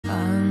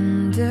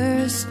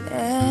understand.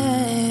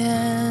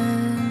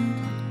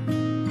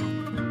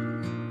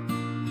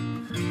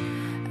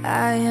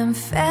 I am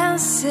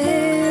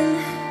fencing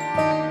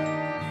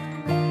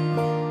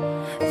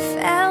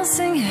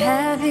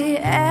happy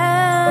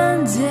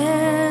ending.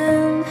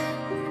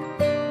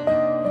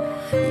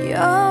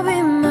 You'll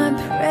be my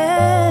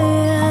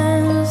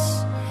prince,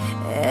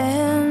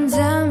 and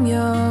I'm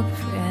your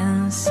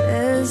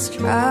princess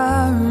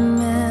charming.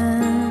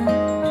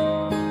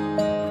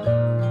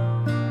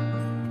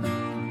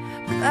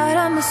 But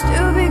I'm a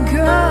stupid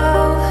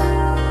girl,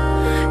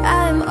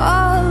 I'm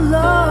all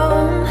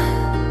alone,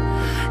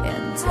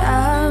 and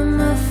I'm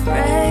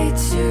afraid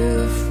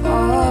to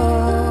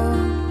fall.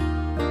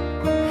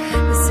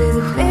 This is a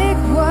big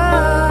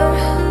world,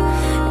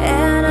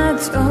 and I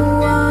don't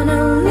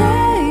wanna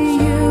let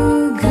you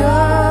go.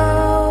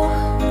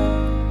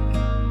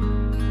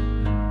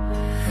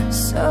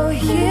 So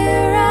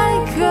here I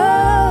go,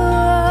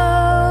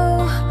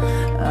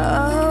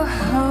 oh,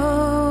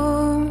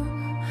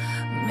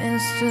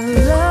 Mr.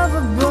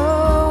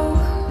 Lovable,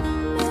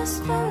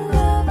 Mr.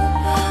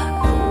 Lovable.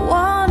 I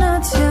wanna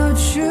tell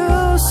you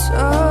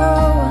so.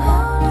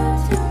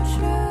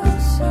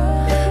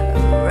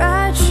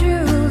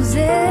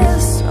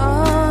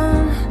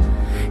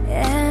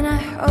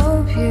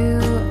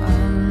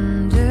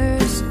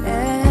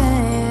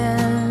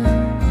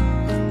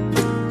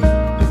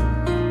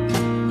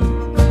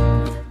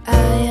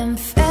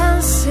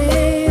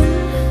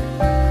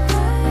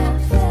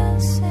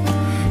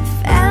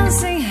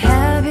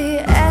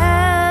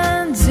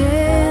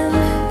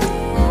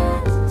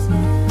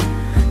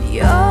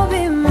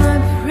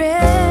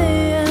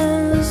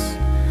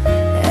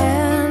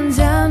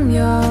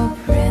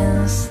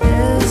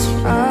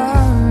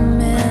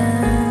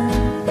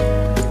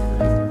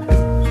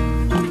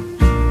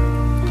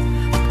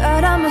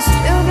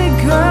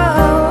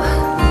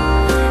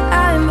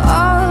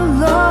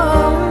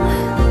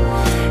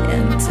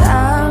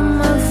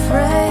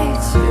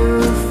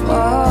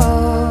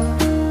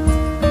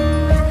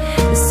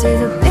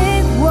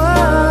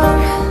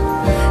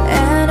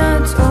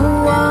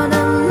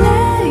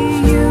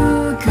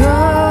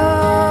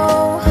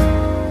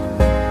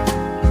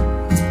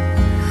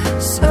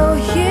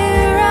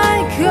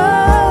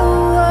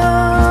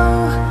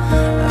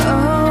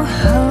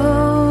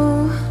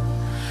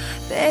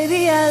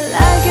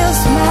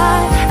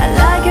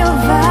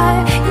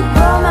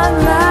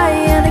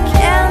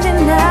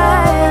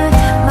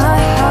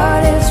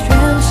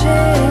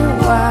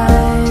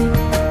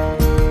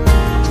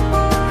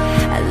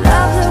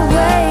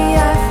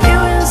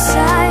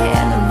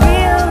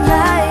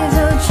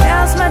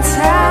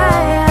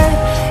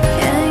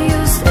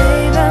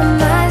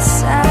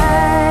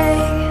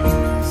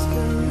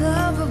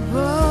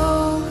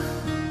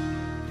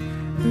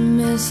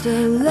 Mr.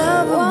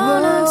 Love, I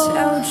wanna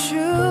tell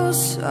you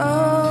so. I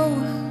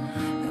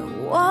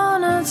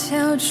wanna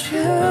tell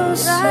you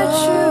so. I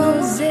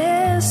choose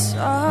this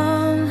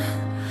song,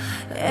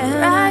 and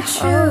I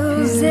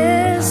choose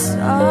this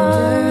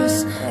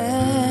understand.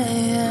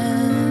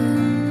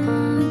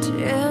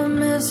 Dear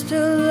Mr.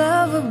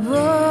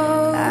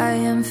 Lovable, I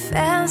am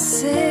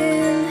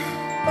fencing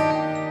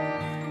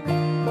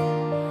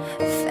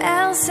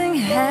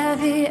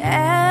happy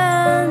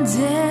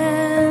ending.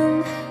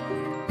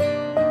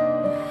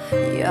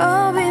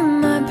 You'll be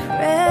my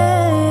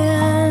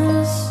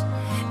prince,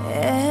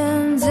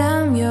 and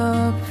I'm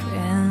your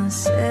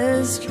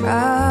princess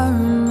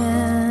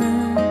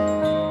charming.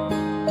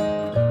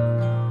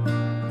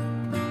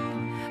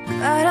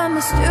 But I'm a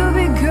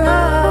stupid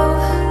girl,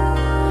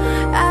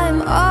 I'm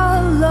all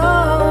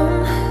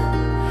alone,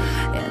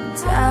 and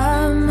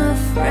I'm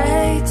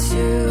afraid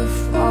to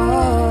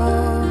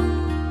fall.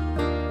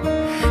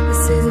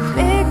 This is a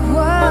big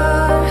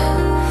world,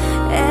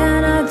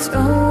 and I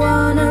don't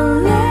wanna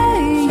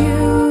let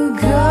you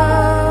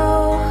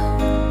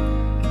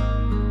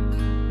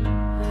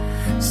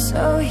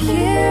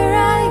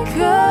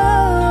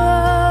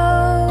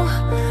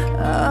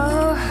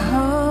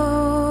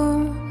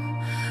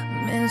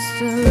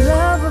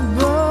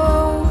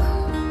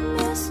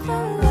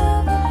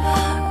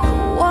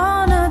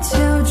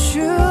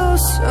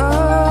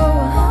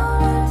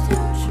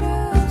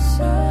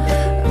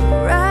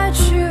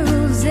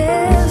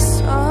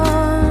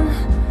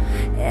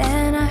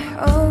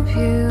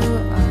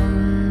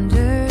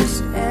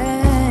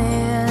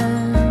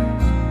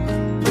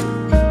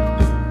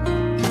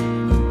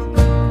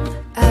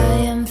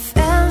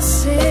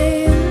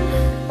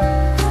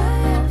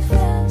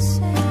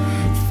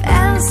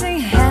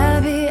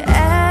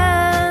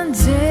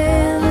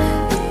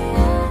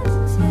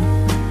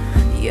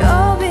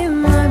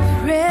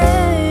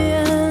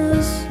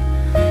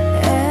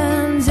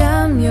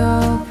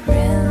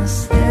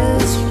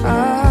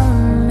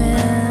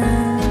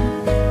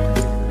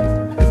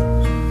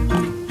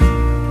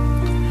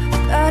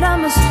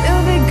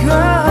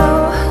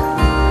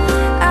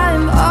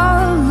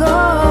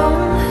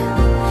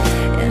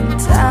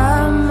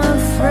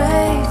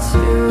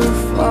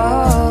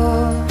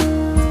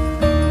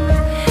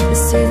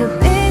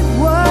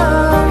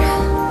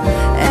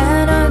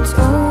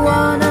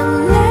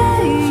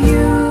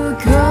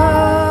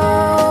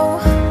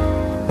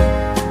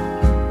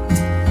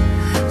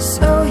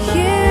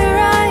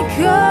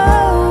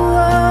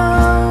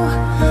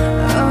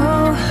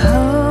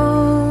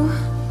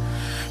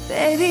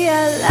Baby, I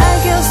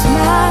like your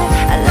smile,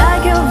 I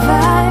like your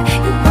vibe.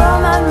 You blow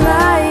my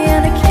mind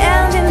and I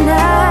can't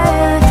deny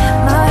it.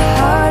 My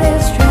heart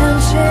is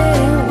drenched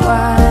in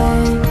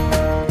wine.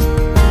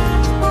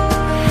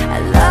 I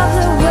love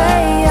the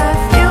way I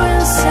feel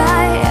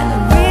inside, and I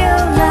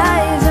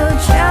realize you're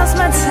just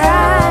my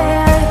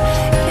type.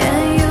 Can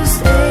you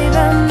stay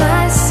by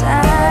my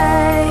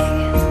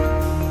side?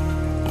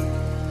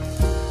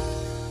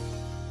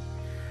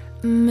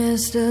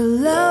 Mr.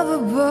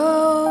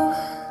 Lovable,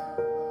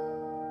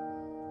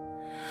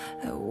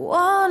 I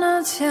wanna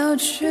tell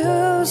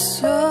you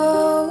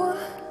so.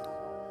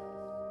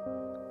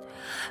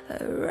 I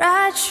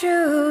write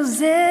you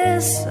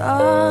this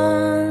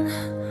song.